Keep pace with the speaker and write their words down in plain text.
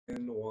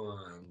And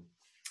one.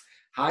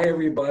 Hi,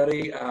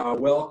 everybody.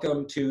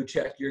 Welcome to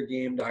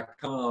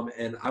checkyourgame.com.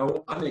 And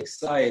I'm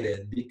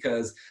excited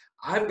because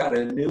I've got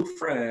a new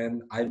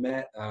friend I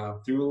met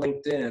through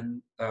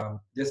LinkedIn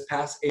this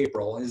past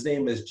April. His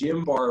name is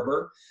Jim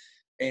Barber.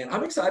 And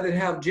I'm excited to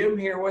have Jim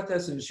here with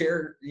us and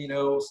share,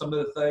 some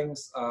of the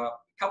things, a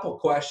couple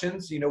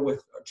questions,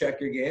 with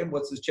Check Your Game.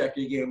 What's his Check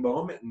Your Game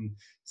moment and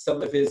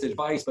some of his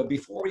advice. But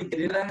before we get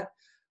into that,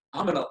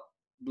 I'm going to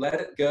let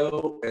it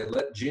go and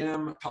let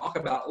Jim talk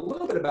about a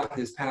little bit about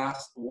his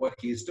past, what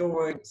he's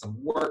doing,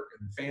 some work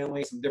and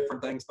family, some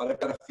different things. But I've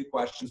got a few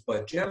questions.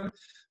 But Jim,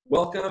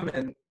 welcome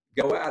and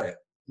go at it.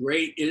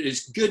 Great. It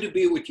is good to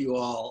be with you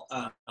all.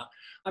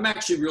 I'm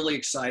actually really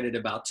excited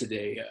about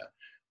today.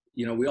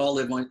 We all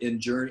live in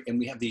journey, and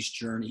we have these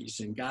journeys,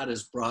 and God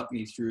has brought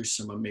me through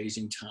some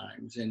amazing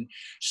times. And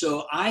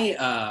so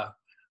I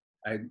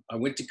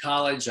went to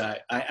college.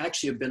 I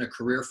actually have been a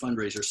career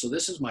fundraiser. So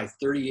this is my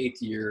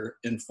 38th year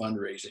in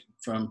fundraising,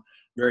 from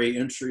very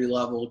entry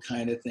level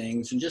kind of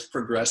things and just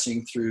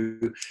progressing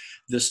through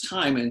this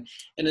time. And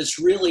it's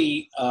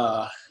really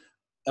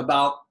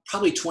about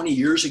probably 20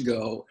 years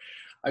ago,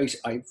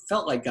 I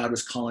felt like God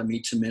was calling me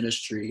to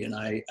ministry, and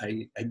I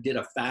did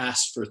a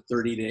fast for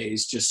 30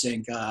 days, just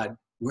saying, God,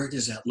 where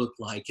does that look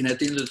like? And at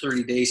the end of the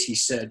 30 days, he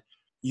said,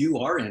 you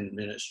are in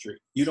ministry.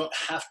 You don't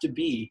have to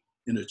be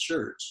in a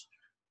church.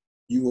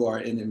 You are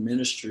in a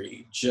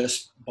ministry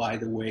just by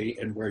the way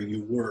and where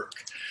you work.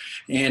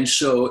 And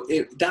so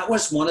that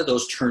was one of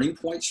those turning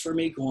points for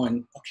me,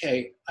 going,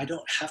 okay, I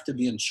don't have to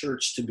be in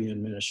church to be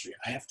in ministry.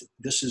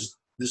 This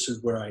is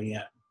where I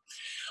am.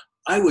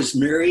 I was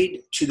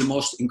married to the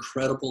most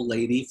incredible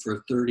lady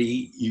for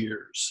 30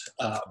 years.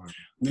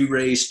 We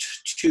raised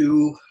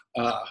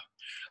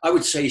I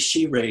would say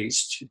she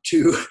raised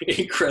two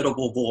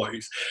incredible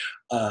boys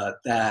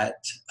that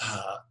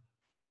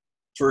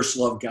first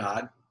loved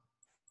God,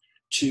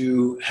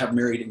 to have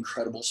married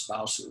incredible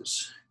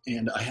spouses.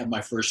 And I have my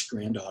first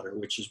granddaughter,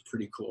 which is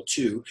pretty cool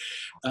too.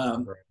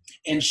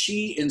 And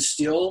she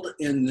instilled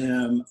in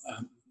them,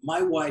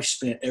 my wife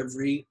spent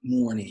every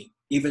morning,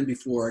 even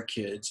before our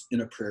kids,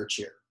 in a prayer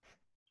chair.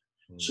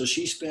 So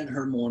she spent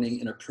her morning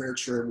in a prayer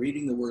chair,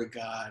 reading the Word of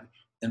God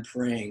and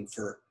praying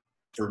for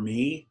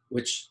me,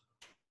 which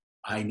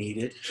I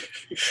needed,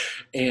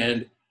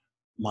 and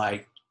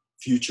my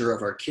future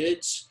of our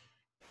kids,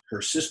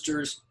 her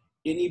sisters,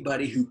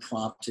 anybody who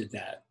prompted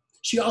that.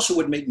 She also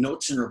would make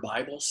notes in her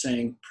Bible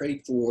saying,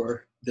 prayed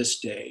for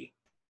this day,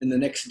 and the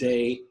next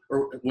day,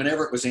 or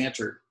whenever it was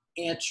answered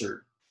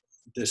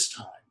this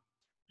time.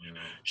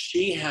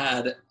 She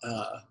had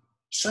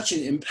such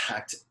an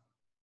impact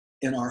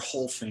in our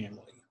whole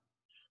family.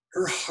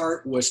 Her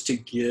heart was to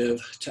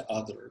give to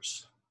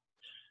others.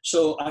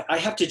 So I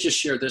have to just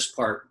share this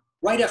part.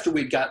 Right after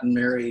we'd gotten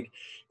married,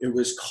 it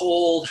was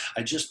cold.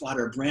 I just bought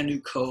her a brand new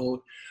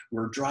coat.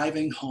 We're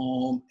driving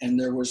home, and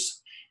there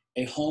was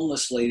a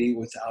homeless lady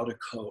without a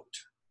coat.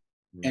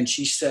 And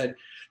she said,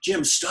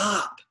 Jim,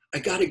 stop. I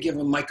got to give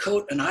him my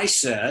coat. And I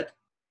said,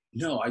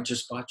 no, I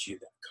just bought you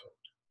that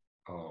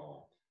coat.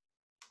 Oh.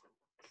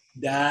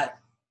 That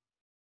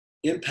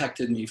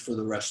impacted me for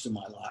the rest of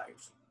my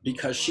life,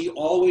 because she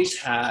always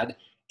had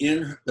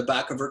in the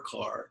back of her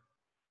car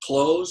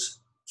clothes,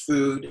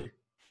 food,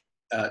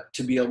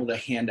 to be able to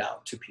hand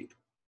out to people.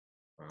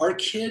 Our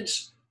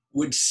kids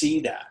would see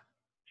that.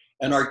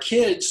 And our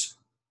kids,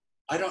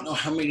 I don't know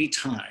how many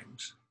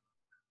times,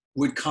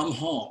 would come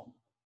home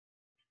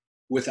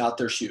without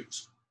their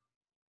shoes.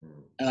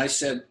 And I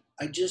said,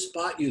 I just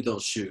bought you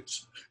those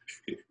shoes.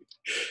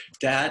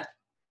 That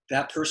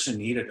person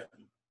needed them.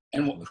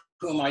 And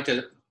who am I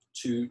to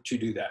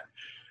do that?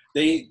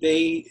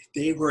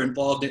 They were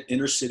involved in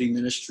inner city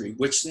ministry,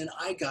 which then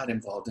I got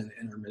involved in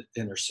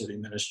inner city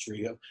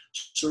ministry of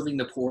serving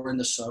the poor and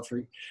the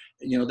suffering.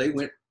 They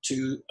went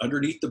to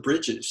underneath the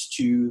bridges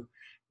to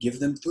give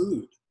them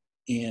food.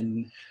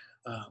 And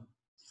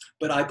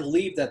but I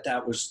believe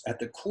that was at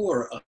the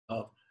core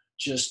of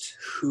just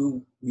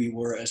who we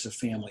were as a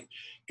family.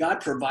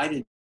 God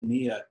provided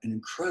me an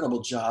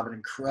incredible job, an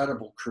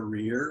incredible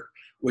career,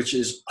 which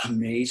is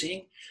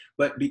amazing.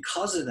 But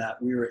because of that,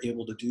 we were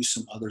able to do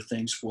some other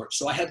things for it.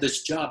 So I had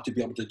this job to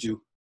be able to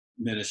do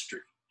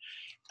ministry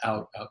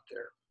out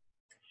there.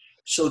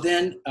 So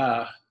then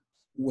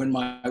when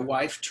my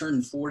wife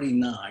turned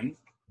 49,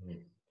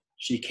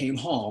 she came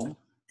home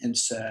and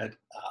said,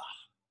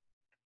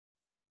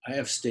 I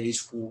have stage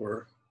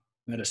 4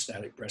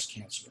 metastatic breast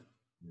cancer.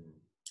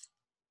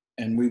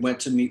 And we went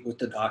to meet with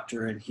the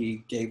doctor, and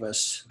he gave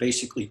us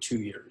basically 2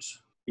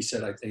 years. He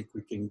said, I think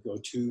we can go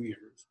 2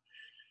 years.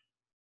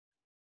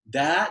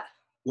 That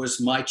was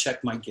my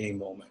check my game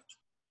moment.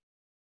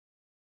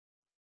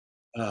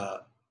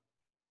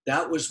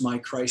 That was my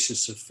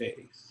crisis of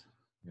faith.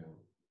 Yeah.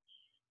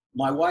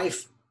 My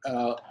wife,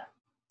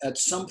 at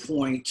some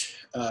point,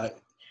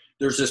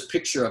 there's this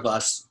picture of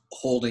us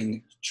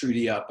holding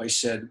Trudy up. I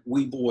said,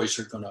 we boys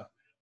are going to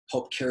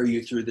help carry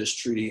you through this,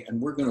 Trudy,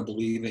 and we're going to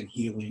believe in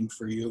healing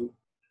for you.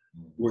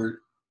 We're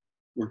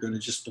going to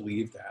just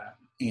believe that.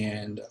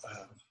 And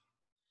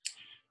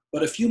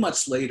But a few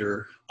months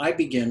later, I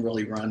began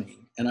really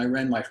running, and I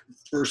ran my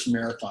first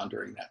marathon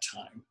during that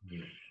time.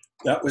 Mm-hmm.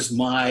 That was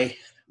my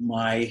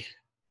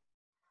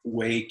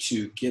way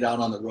to get out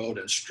on the road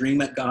and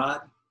scream at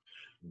God,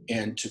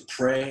 and to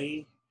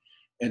pray,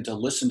 and to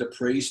listen to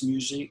praise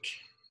music,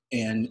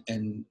 and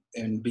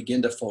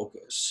begin to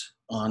focus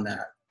on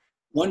that.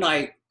 One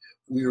night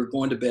we were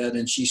going to bed,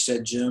 and she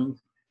said, "Jim,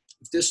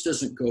 if this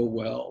doesn't go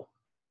well,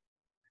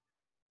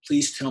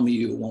 please tell me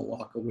you won't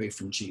walk away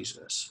from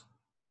Jesus."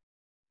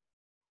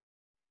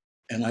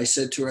 And I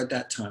said to her at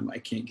that time, "I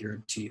can't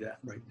guarantee that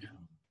right now."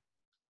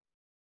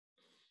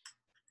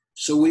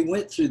 So we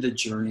went through the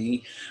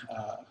journey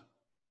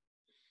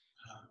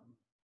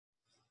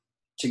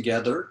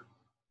together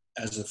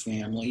as a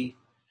family,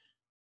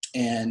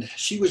 and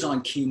she was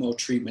on chemo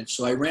treatment.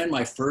 So I ran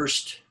my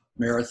first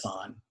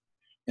marathon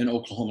in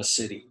Oklahoma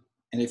City.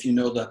 And if you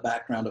know the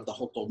background of the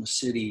Oklahoma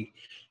City,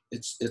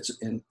 it's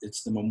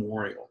the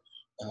memorial.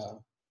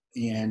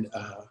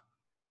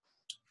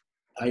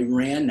 I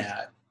ran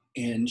that,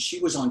 and she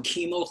was on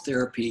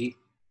chemotherapy,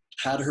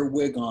 had her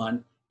wig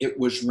on. It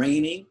was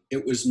raining,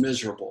 it was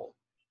miserable.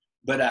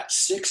 But at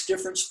 6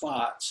 different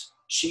spots,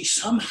 she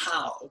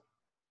somehow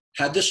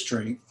had the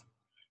strength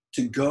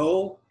to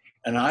go,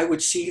 and I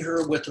would see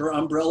her with her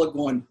umbrella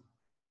going,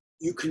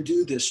 "You can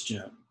do this,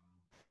 Jim."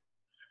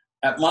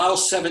 At mile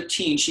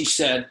 17, she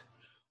said,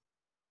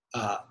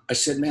 I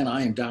said, "Man,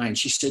 I am dying."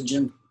 She said,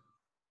 "Jim,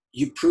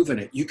 you've proven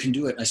it. You can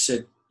do it." And I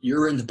said,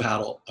 "You're in the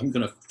battle. I'm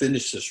going to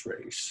finish this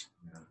race."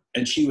 Yeah.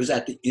 And she was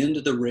at the end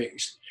of the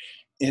race.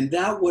 And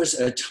that was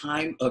a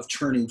time of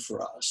turning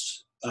for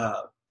us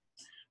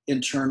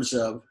in terms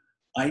of,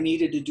 I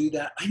needed to do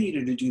that. I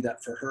needed to do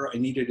that for her. I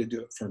needed to do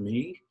it for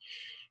me.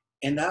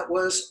 And that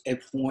was a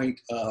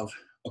point of,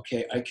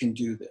 okay, I can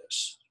do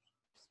this.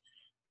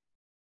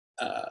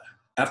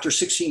 After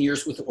 16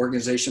 years with the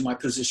organization, my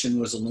position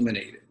was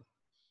eliminated.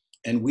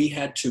 And we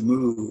had to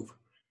move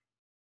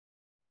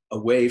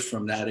away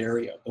from that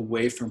area,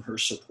 away from her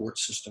support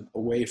system,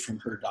 away from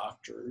her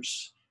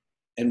doctors.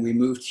 And we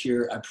moved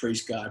here. I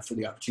praise God for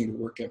the opportunity to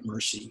work at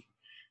Mercy.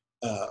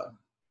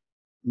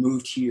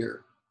 Moved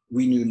here.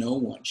 We knew no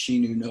one. She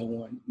knew no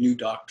one, knew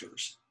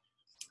doctors.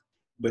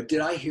 But did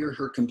I hear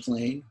her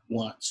complain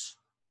once?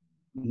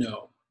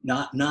 No,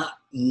 not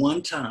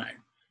one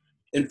time.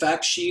 In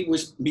fact, she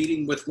was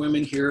meeting with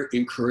women here,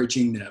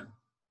 encouraging them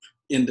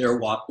in their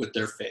walk with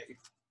their faith.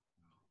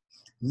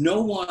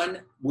 No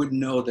one would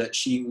know that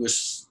she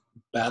was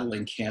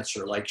battling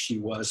cancer like she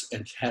was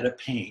and had a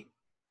pain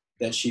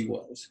that she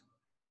was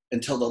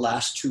until the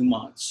last 2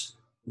 months.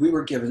 We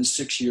were given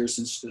 6 years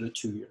instead of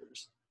 2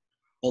 years.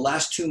 The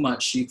last 2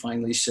 months, she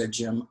finally said,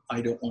 "Jim,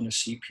 I don't want to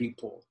see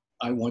people.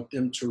 I want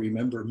them to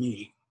remember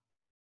me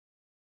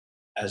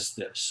as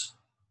this."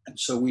 And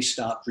so we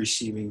stopped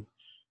receiving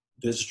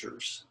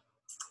visitors.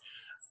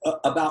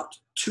 About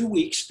 2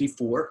 weeks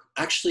before,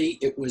 actually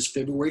it was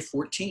February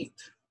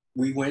 14th,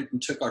 we went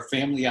and took our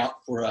family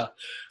out for a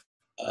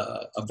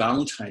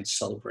Valentine's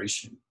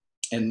celebration.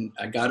 And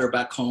I got her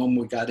back home.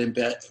 We got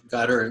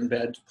her in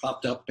bed,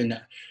 propped up.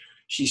 And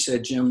she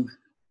said, "Jim,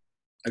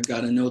 I've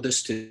got to know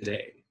this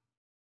today.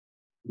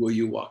 Will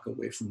you walk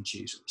away from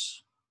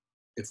Jesus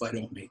if I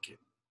don't make it?"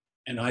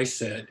 And I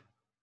said,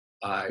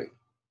 "I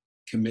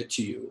commit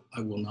to you,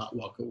 I will not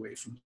walk away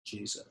from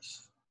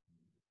Jesus."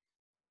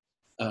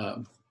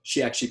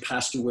 She actually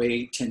passed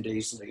away 10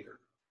 days later.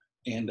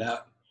 And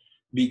that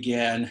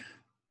began,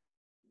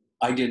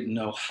 I didn't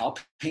know how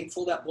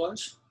painful that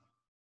was.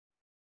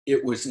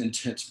 It was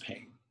intense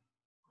pain,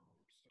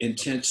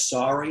 intense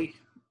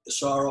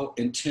sorrow,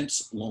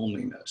 intense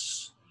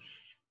loneliness.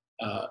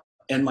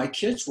 And my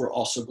kids were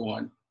also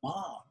going,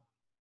 "Mom,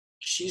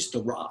 she's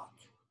the rock."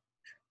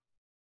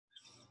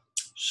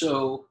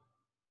 So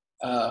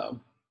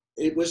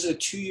it was a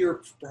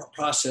 2-year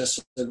process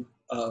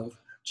of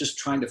just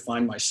trying to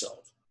find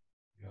myself.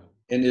 Yeah.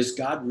 And is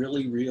God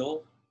really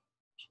real?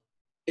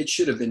 It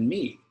should have been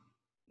me,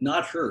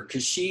 not her,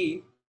 because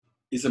she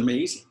is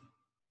amazing.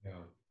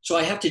 Yeah. So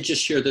I have to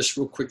just share this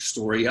real quick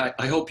story.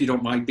 I hope you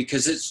don't mind,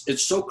 because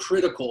it's so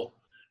critical.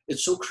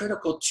 It's so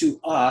critical to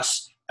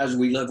us as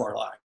we live our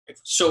life.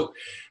 So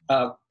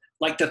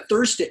like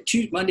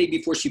Monday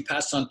before she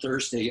passed on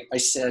Thursday, I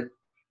said,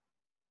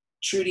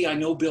 "Trudy, I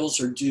know bills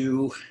are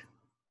due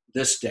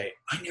this day."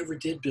 I never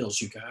did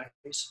bills, you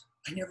guys.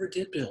 I never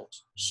did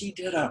bills. She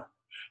did them.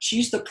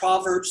 She's the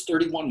Proverbs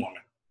 31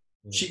 woman.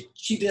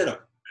 She did them.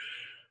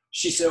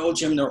 She said, "Oh,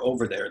 Jim, they're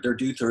over there. They're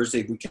due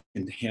Thursday. We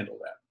can handle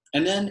that."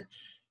 And then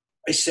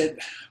I said,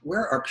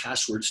 "Where are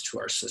passwords to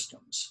our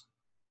systems?"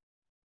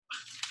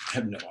 I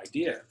have no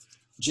idea.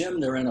 "Jim,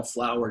 they're in a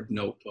flowered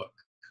notebook."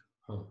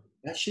 Huh.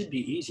 That should be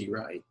easy,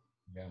 right?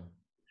 Yeah.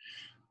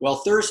 Well,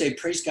 Thursday,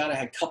 praise God, I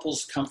had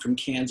couples come from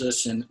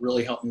Kansas and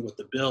really helped me with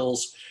the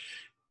bills.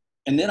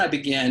 And then I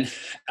began,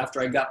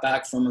 after I got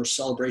back from her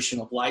Celebration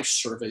of Life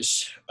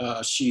service,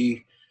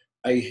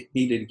 I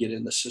needed to get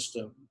in the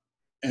system.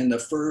 And the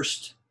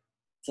first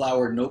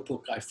flowered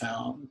notebook I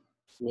found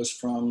was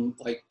from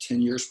like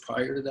 10 years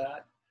prior to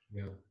that.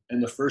 Yeah.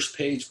 And the first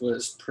page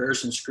was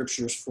prayers and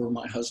scriptures for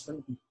my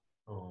husband,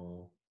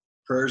 Oh.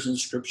 prayers and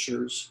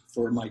scriptures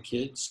for my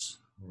kids,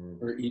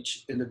 for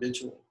each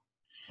individual.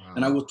 Wow.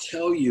 And I will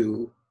tell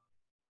you,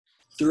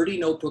 30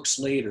 notebooks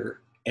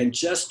later, and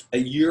just a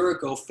year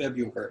ago,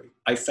 February,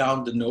 I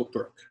found the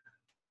notebook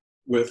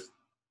with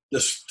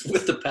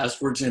the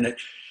passwords in it.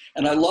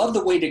 And I love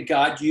the way that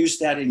God used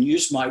that and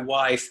used my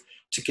wife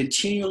to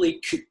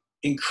continually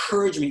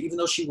encourage me, even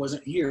though she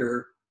wasn't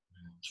here,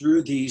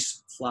 through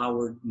these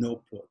flowered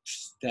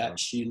notebooks that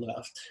she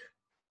left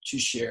to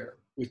share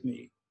with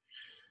me.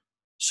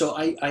 So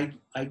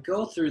I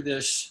go through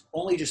this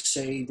only to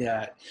say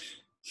that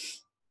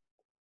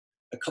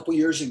a couple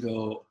years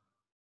ago,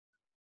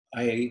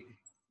 I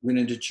went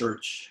into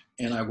church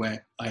and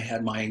I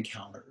had my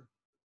encounter.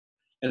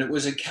 And it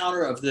was an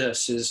encounter of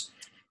this is,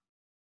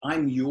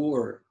 I'm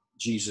your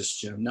Jesus,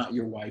 Jim, not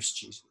your wife's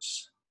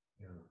Jesus.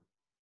 Yeah.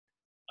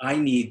 I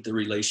need the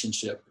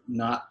relationship,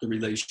 not the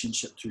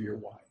relationship through your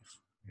wife.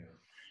 Yeah.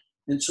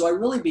 And so I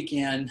really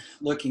began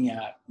looking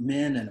at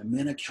men and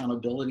men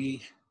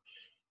accountability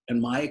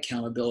and my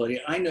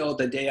accountability. I know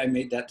the day I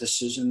made that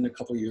decision a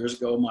couple of years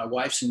ago, my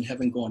wife's in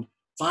heaven going,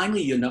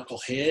 finally, you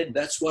knucklehead,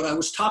 that's what I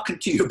was talking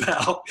to you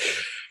about.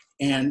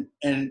 And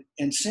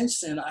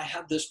since then, I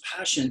have this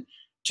passion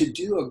to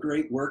do a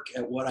great work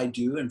at what I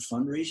do in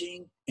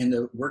fundraising and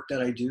the work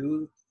that I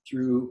do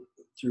through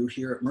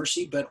here at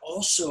Mercy, but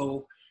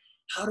also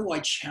how do I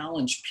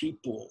challenge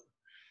people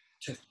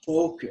to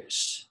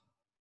focus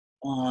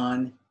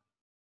on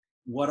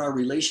what our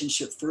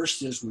relationship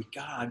first is with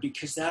God,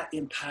 because that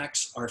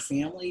impacts our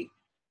family,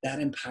 that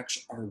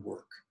impacts our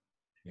work.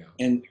 Yeah.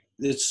 And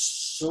it's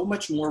so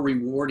much more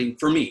rewarding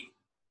for me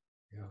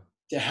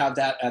to have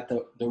that at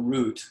the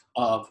root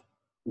of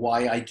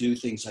why I do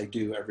things I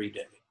do every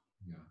day.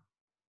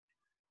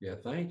 Yeah,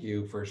 thank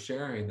you for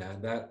sharing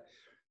that.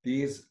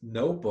 These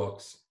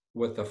notebooks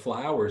with the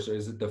flowers,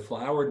 is it the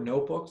flowered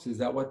notebooks? Is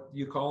that what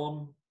you call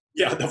them?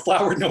 Yeah, the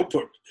flowered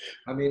notebook.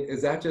 I mean,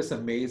 is that just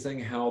amazing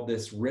how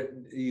these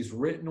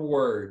written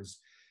words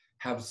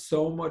have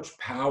so much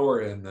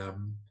power in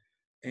them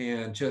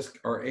and just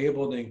are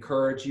able to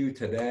encourage you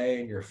today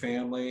and your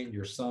family and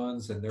your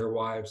sons and their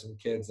wives and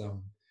kids.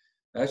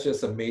 That's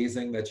just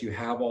amazing that you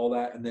have all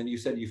that. And then you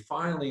said you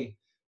finally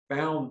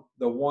found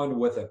the one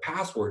with the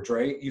passwords,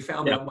 right? You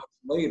found that much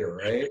later,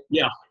 right?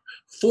 Yeah.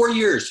 4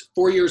 years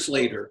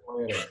later.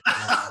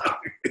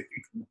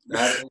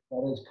 That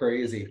is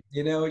crazy.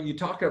 You know, you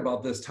talk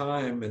about this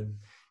time, and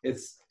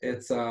it's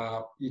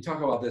you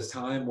talk about this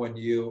time when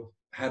you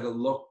had to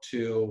look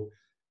to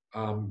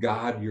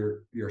God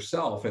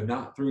yourself and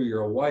not through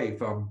your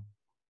wife.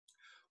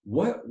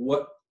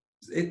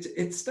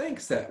 It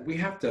stinks that we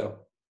have to,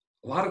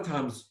 a lot of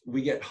times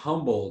we get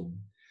humbled.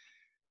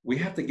 We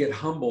have to get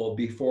humbled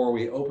before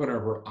we open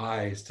our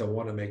eyes to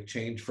want to make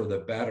change for the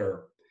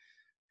better.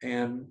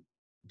 And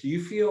do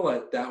you feel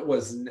that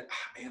was,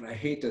 man, I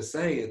hate to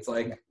say, it's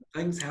like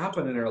things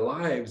happen in our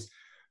lives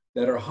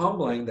that are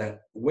humbling,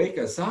 that wake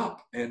us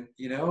up, and,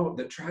 you know,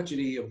 the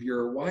tragedy of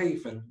your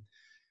wife.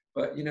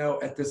 But, you know,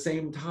 at the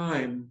same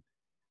time,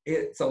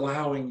 it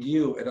allowed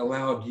you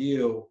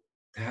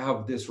to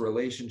have this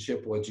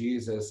relationship with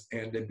Jesus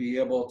and to be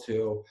able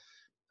to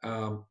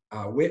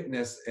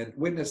witness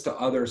to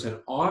others and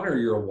honor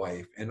your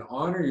wife and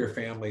honor your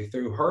family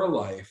through her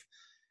life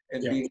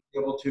and being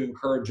able to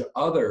encourage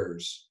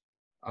others.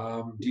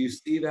 Do you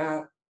see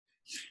that?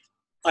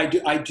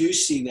 I do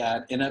see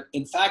that. And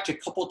in fact, a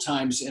couple of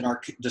times in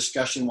our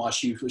discussion while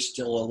she was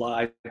still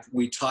alive,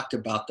 we talked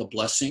about the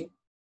blessing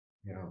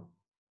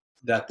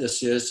that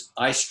this is.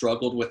 I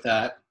struggled with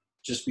that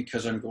just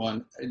because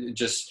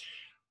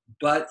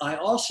but I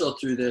also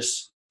through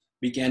this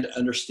began to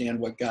understand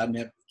what God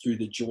meant through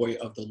the joy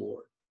of the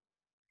Lord.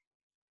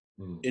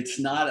 It's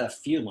not a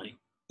feeling.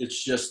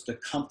 It's just the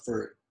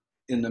comfort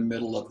in the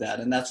middle of that.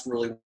 And that's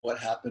really what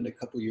happened a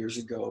couple of years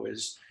ago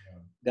is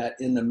that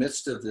in the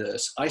midst of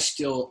this, I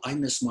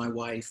miss my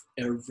wife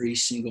every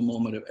single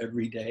moment of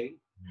every day.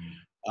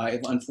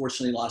 I've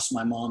unfortunately lost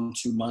my mom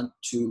 2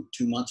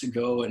 months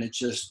ago, and it's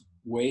just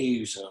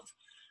waves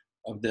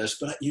of this.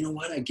 But you know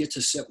what? I get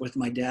to sit with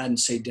my dad and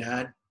say,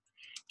 Dad,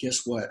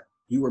 guess what?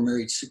 You were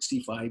married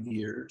 65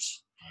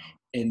 years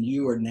and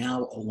you are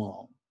now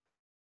alone.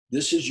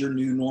 This is your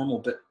new normal,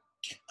 but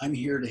I'm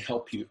here to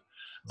help you.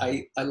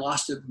 I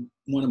lost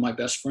one of my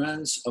best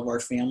friends of our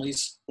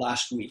families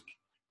last week,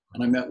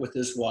 and I met with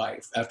his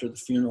wife after the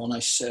funeral, and I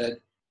said,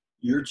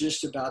 you're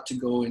just about to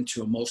go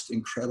into a most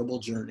incredible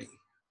journey.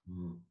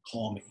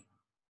 Call me.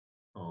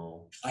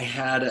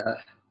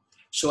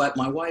 So at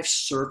my wife's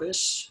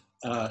service,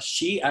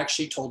 she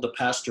actually told the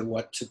pastor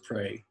what to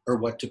pray or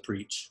what to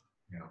preach.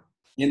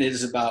 And it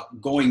is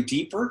about going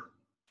deeper,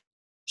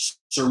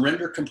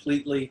 surrender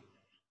completely,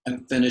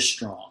 and finish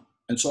strong.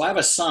 And so I have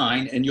a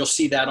sign, and you'll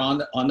see that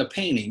on the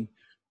painting,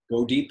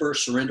 go deeper,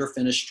 surrender,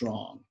 finish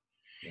strong.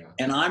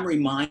 And I'm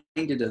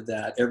reminded of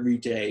that every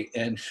day.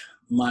 And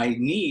my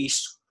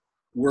niece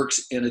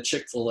works in a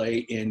Chick-fil-A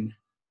in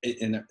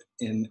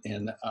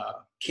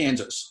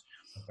Kansas.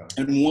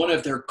 And one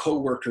of their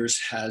coworkers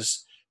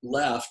has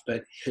left,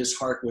 but his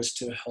heart was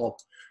to help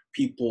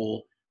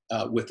people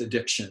with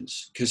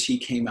addictions, because he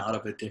came out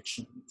of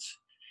addictions.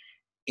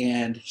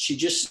 And she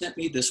just sent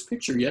me this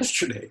picture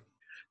yesterday.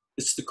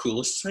 It's the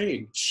coolest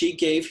thing. She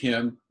gave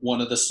him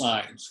one of the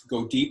signs: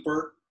 go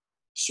deeper,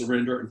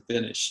 surrender, and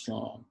finish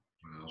strong.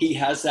 Wow. He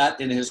has that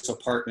in his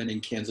apartment in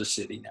Kansas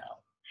City now.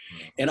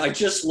 Wow. And I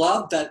just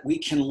love that we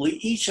can,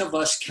 each of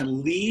us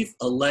can leave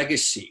a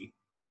legacy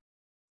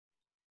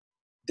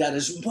that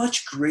is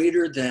much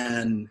greater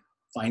than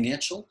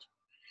financial,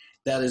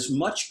 that is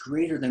much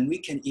greater than we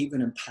can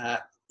even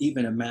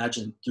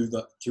imagine through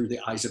the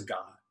eyes of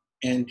God.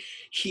 And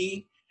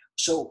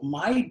so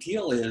my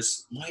deal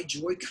is, my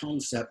joy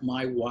comes that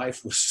my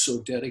wife was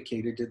so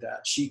dedicated to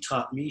that. She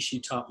taught me, she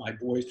taught my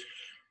boys.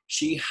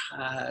 She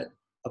had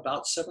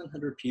about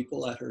 700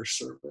 people at her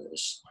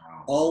service,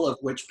 Wow. all of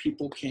which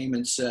people came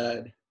and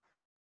said,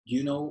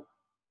 you know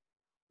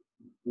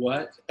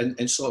what?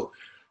 And so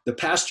the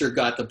pastor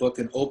got the book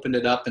and opened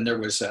it up, and there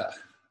was a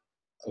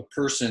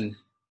person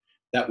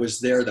that was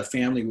there, the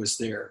family was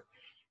there,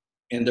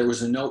 and there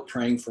was a note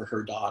praying for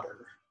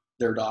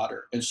their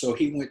daughter. And so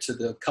he went to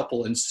the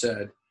couple and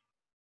said,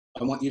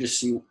 I want you to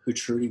see who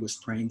Trudy was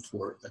praying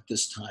for at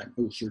this time.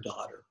 Who's your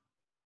daughter?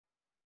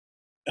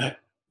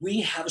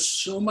 We have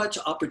so much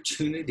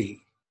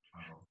opportunity,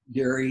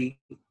 Gary,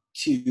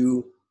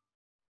 to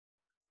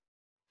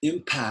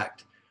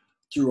impact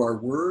through our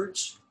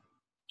words,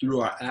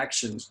 through our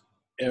actions,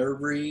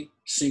 every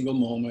single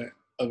moment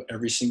of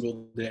every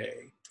single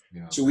day.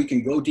 Yeah. So we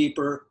can go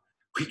deeper,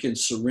 we can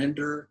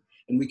surrender,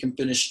 and we can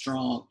finish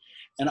strong.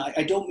 And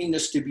I don't mean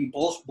this to be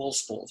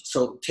boastful.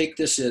 So take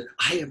this in.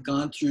 I have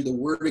gone through the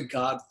Word of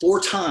God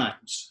 4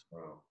 times.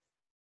 Wow.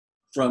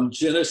 From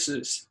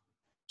Genesis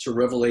to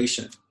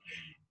Revelation.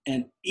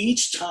 And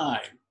each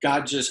time,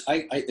 God just,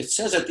 it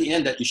says at the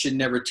end that you should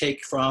never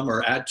take from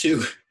or add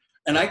to.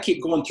 And I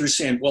keep going through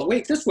saying, well,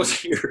 wait, this was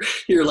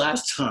here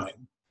last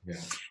time. Yeah.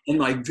 And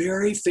my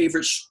very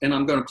favorite, and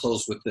I'm going to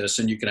close with this,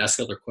 and you can ask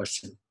other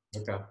questions.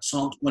 Okay.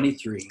 Psalm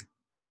 23,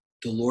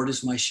 the Lord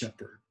is my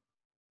shepherd,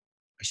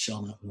 I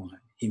shall not want.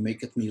 He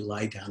maketh me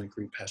lie down in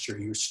green pasture.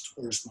 He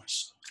restores my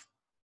soul.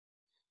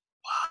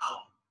 Wow.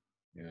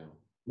 Yeah.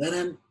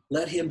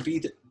 Let him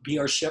be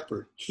our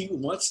shepherd. He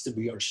wants to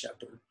be our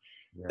shepherd.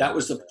 Yeah. That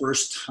was the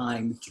first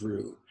time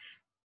through.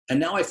 And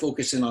now I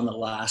focus in on the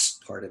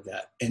last part of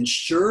that. And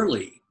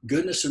surely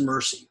goodness and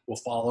mercy will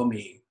follow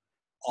me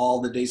all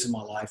the days of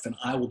my life, and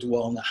I will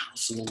dwell in the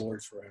house of the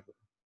Lord forever.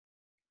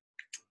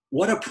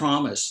 What a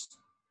promise.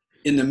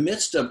 In the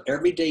midst of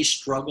everyday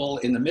struggle,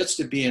 in the midst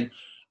of being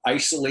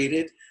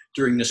isolated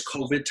during this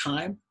COVID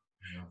time,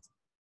 yeah,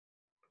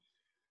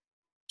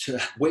 to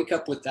wake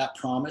up with that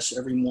promise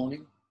every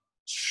morning,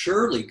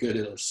 surely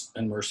goodness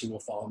and mercy will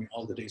follow me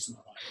all the days of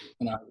my life,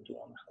 and I will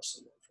dwell in the house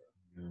of the Lord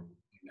forever.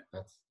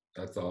 Yeah.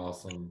 That's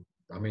awesome.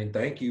 I mean,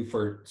 thank you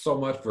so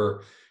much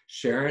for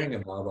sharing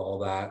about all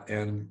that.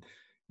 And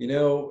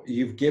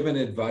you've given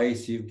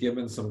advice, you've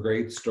given some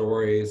great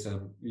stories,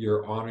 and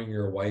you're honoring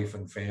your wife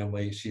and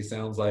family. She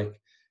sounds like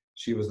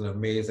she was an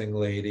amazing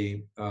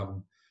lady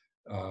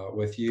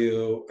with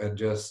you, and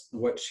just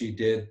what she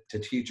did to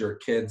teach her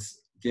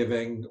kids,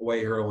 giving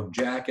away her own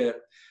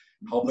jacket,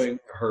 helping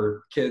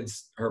her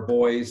kids, her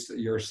boys,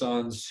 your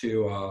sons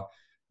to,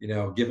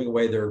 giving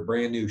away their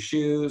brand new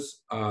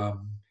shoes.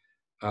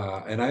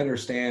 And I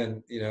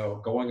understand,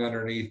 going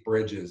underneath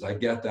bridges. I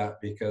get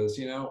that because,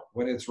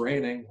 when it's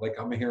raining, like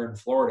I'm here in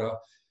Florida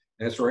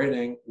and it's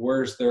raining,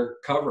 where's their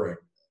covering?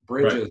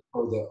 Bridges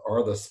right.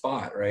 are the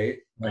spot, right?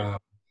 Right.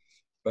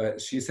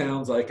 But she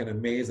sounds like an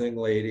amazing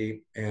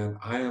lady, and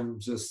I am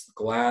just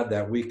glad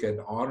that we could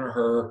honor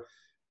her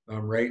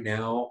right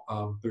now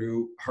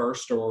through her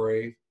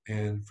story,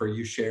 and for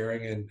you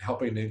sharing and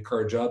helping to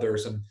encourage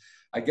others. And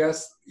I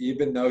guess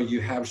even though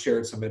you have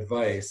shared some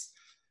advice,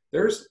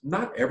 there's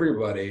not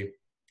everybody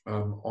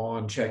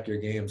on Check Your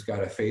Game's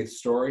got a faith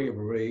story.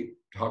 Everybody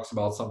talks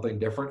about something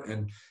different.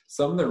 And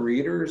some of the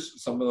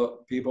readers, some of the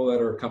people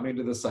that are coming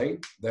to the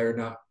site, they're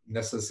not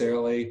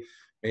necessarily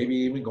maybe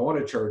even going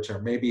to church, or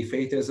maybe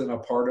faith isn't a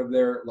part of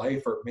their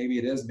life, or maybe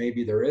it is,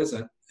 maybe there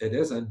isn't, it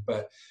isn't.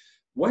 But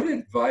what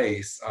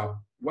advice,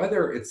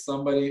 whether it's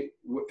somebody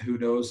who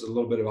knows a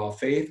little bit about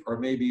faith, or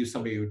maybe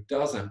somebody who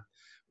doesn't,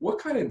 what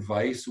kind of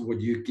advice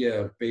would you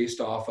give based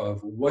off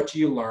of what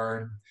you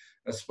learned,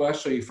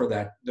 especially for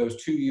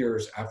those 2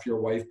 years after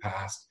your wife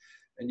passed,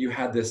 and you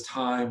had this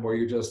time where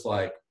you're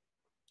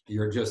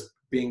just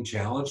being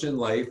challenged in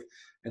life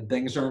and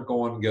things aren't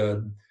going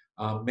good.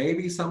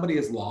 Maybe somebody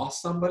has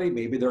lost somebody,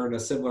 maybe they're in a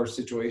similar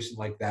situation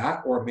like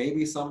that, or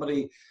maybe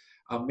somebody,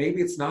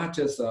 maybe it's not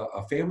just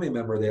a family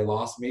member they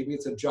lost, maybe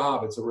it's a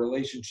job, it's a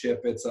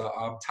relationship, it's a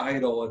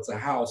title, it's a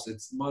house,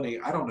 it's money,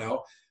 I don't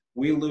know.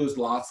 We lose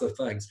lots of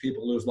things,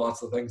 people lose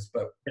lots of things,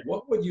 but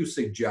what would you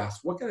suggest?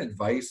 What kind of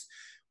advice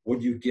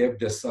would you give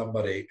to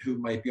somebody who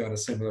might be on a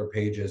similar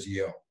page as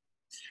you?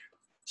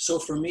 So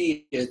for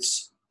me,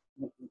 it's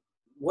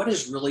what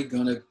is really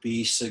going to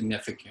be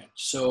significant.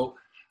 So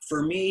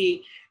for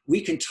me,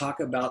 we can talk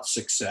about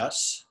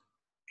success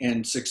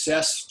And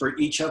success for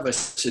each of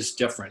us is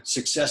different.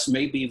 Success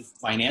may be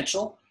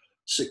financial,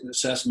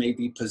 success may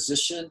be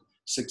position,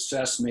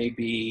 success may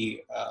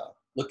be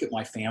look at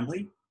my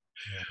family.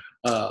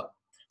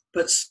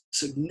 But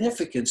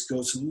significance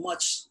goes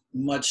much,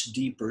 much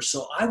deeper.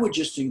 So I would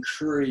just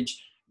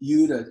encourage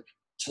you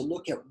to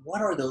look at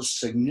what are those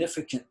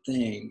significant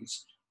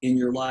things in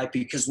your life,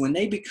 because when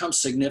they become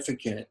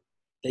significant,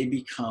 they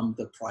become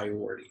the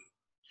priority.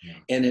 Yeah.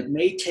 And it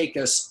may take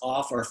us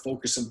off our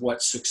focus of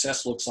what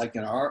success looks like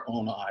in our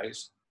own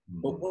eyes,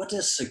 but what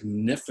does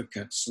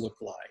significance look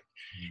like?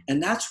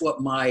 And that's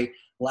what my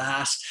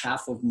last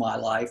half of my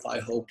life, I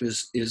hope,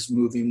 is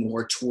moving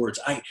more towards.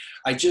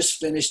 I just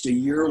finished a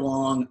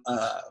year-long,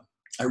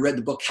 I read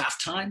the book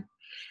Halftime,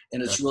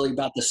 and it's really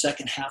about the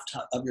second half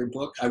of your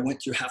book. I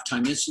went through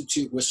Halftime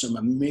Institute with some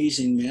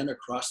amazing men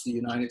across the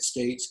United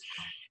States.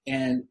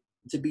 And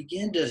to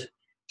begin to,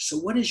 so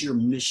what is your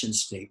mission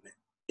statement?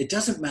 It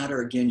doesn't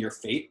matter, again, your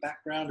faith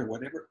background or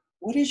whatever.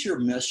 What is your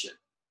mission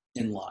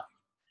in life?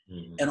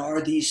 Mm-hmm. And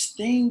are these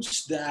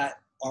things that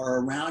are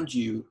around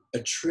you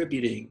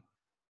attributing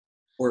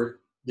or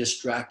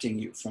distracting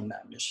you from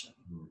that mission?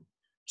 Mm-hmm.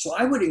 So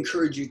I would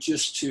encourage you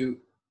just to,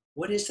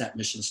 what is that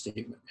mission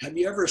statement? Have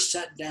you ever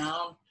sat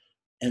down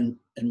and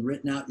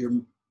written out your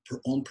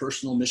own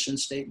personal mission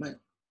statement?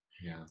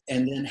 Yeah.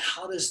 And then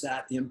how does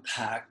that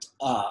impact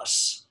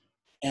us?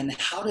 And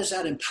how does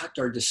that impact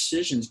our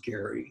decisions,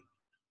 Gary,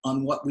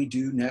 on what we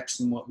do next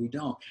and what we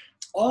don't?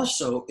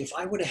 Also, if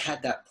I would have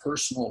had that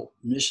personal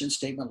mission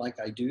statement like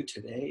I do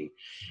today,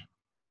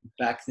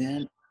 back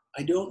then,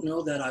 I don't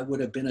know that I would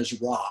have been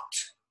as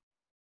rocked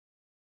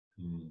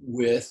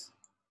with,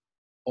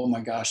 oh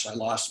my gosh, I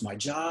lost my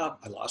job,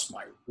 I lost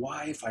my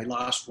wife, I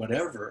lost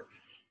whatever,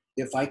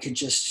 if I could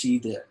just see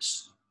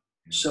this.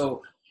 Yeah.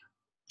 So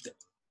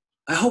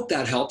I hope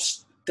that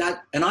helps.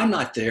 That, and I'm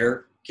not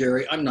there,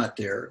 Gary, I'm not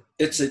there.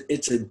 It's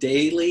a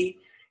daily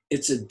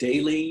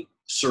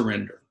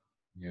surrender.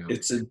 Yeah.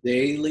 It's a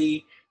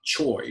daily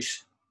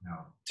choice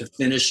to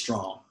finish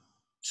strong.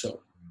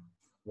 So,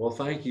 well,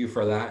 thank you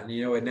for that. And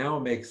it now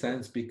makes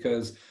sense,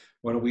 because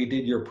when we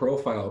did your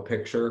profile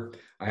picture,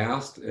 I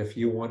asked if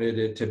you wanted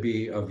it to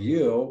be of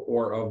you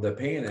or of the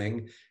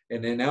painting,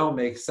 and it now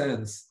makes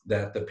sense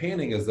that the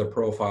painting is the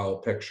profile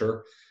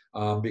picture,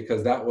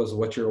 because that was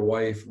what your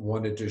wife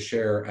wanted to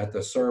share at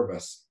the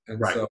service. And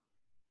right. So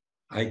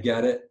I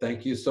get it.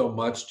 Thank you so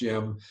much,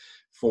 Jim,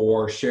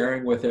 for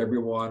sharing with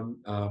everyone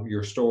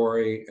your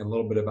story and a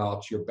little bit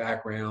about your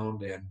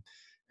background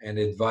and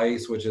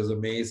advice, which is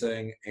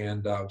amazing,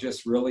 and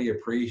just really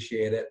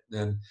appreciate it.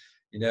 And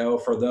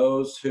for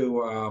those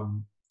who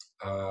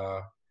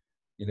are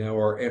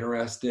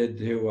interested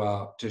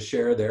to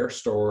share their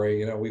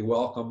story, we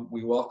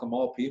welcome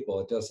all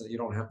people. You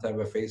don't have to have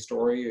a face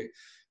story.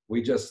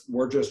 We're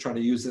just trying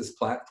to use this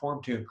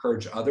platform to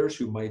encourage others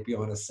who might be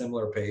on a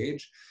similar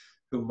page,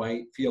 who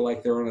might feel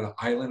like they're on an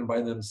island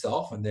by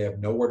themselves and they have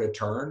nowhere to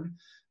turn.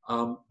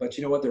 But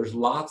you know what? There's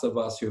lots of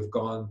us who've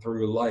gone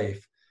through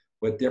life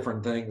with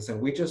different things, and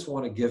we just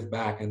want to give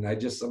back. And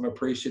I'm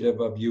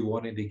appreciative of you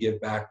wanting to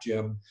give back,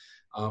 Jim,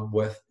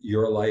 with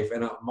your life.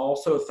 And I'm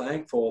also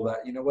thankful that,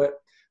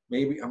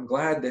 maybe I'm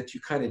glad that you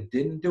kind of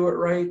didn't do it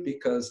right,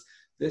 because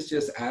this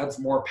just adds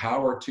more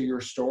power to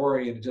your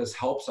story, and it just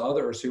helps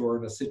others who are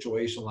in a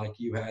situation like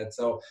you had.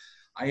 So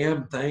I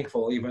am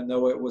thankful, even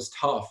though it was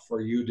tough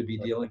for you to be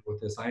dealing with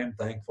this, I am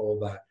thankful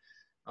that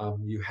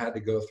you had to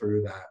go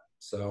through that.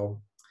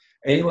 So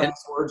any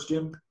last words,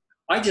 Jim?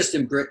 I just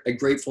am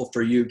grateful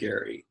for you,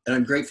 Gary, and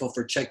I'm grateful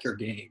for Check Your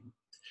Game.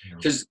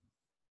 Because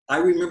I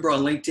remember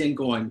on LinkedIn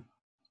going,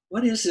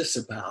 what is this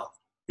about?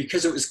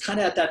 Because it was kind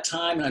of at that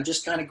time, and I'm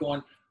just kind of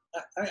going,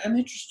 I'm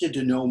interested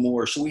to know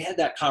more. So we had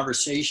that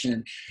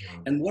conversation,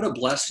 and what a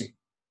blessing.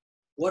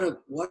 What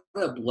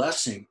a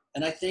blessing.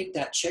 And I think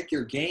that Check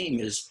Your Game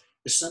is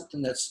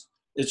something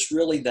it's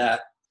really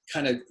that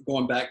kind of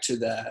going back to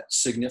that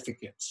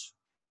significance.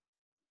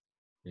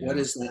 Yeah. What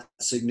is that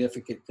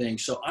significant thing?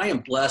 So I am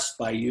blessed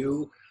by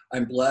you.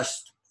 I'm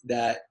blessed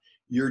that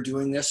you're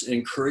doing this,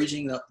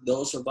 encouraging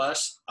those of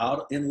us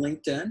out in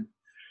LinkedIn.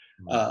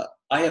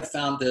 I have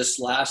found this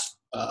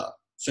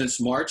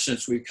since March,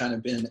 since we've kind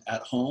of been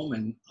at home,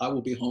 and I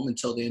will be home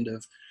until the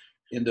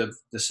end of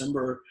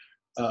December,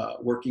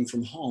 working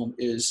from home,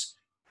 is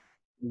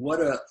what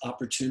an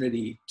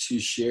opportunity to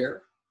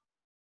share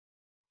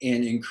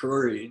and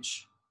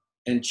encourage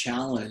and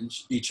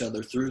challenge each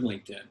other through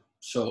LinkedIn.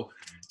 So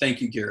thank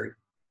you, Gary.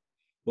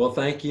 Well,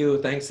 thank you.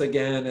 Thanks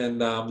again. And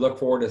look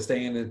forward to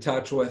staying in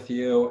touch with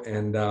you.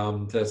 And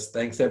just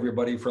thanks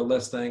everybody for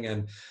listening.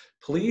 And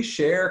please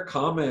share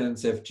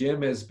comments. If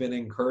Jim has been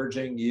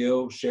encouraging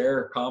you,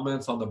 share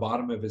comments on the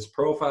bottom of his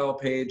profile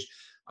page.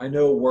 I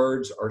know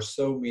words are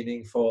so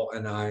meaningful,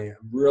 and I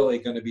am really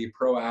going to be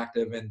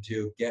proactive and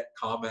to get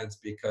comments,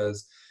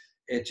 because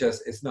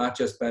it's not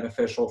just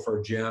beneficial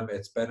for Jim,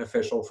 it's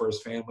beneficial for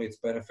his family, it's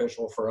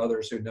beneficial for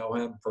others who know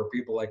him, for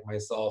people like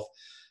myself.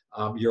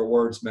 Your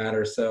words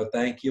matter. So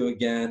thank you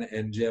again.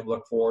 And Jim,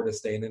 look forward to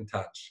staying in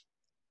touch.